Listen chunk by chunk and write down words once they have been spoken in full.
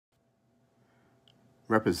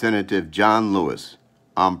Representative John Lewis,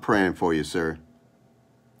 I'm praying for you, sir.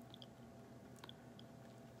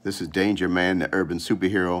 This is DangerMan, the urban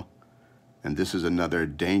superhero, and this is another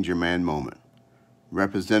DangerMan moment.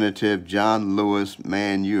 Representative John Lewis,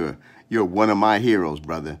 man, you're one of my heroes,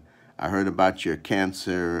 brother. I heard about your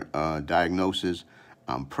cancer diagnosis.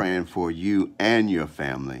 I'm praying for you and your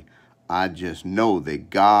family. I just know that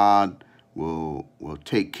God will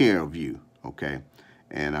take care of you, okay?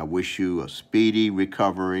 And I wish you a speedy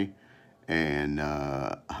recovery. And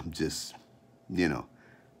I'm just,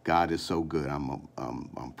 God is so good.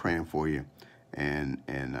 I'm praying for you, and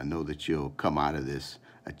I know that you'll come out of this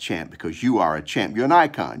a champ, because you are a champ. You're an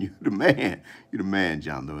icon. You're the man. You're the man,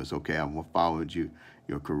 John Lewis. Okay, I've followed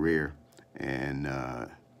your career, and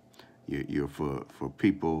you're for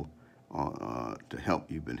people to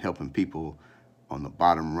help. You've been helping people on the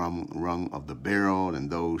bottom rung of the barrel, and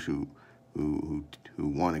those who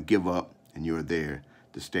want to give up, and you're there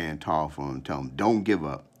to stand tall for them. Tell them, don't give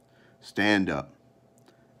up. Stand up.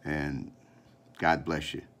 And God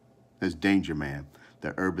bless you. That's DangerMan,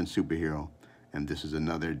 the urban superhero. And this is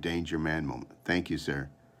another DangerMan moment. Thank you, sir.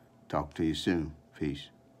 Talk to you soon. Peace.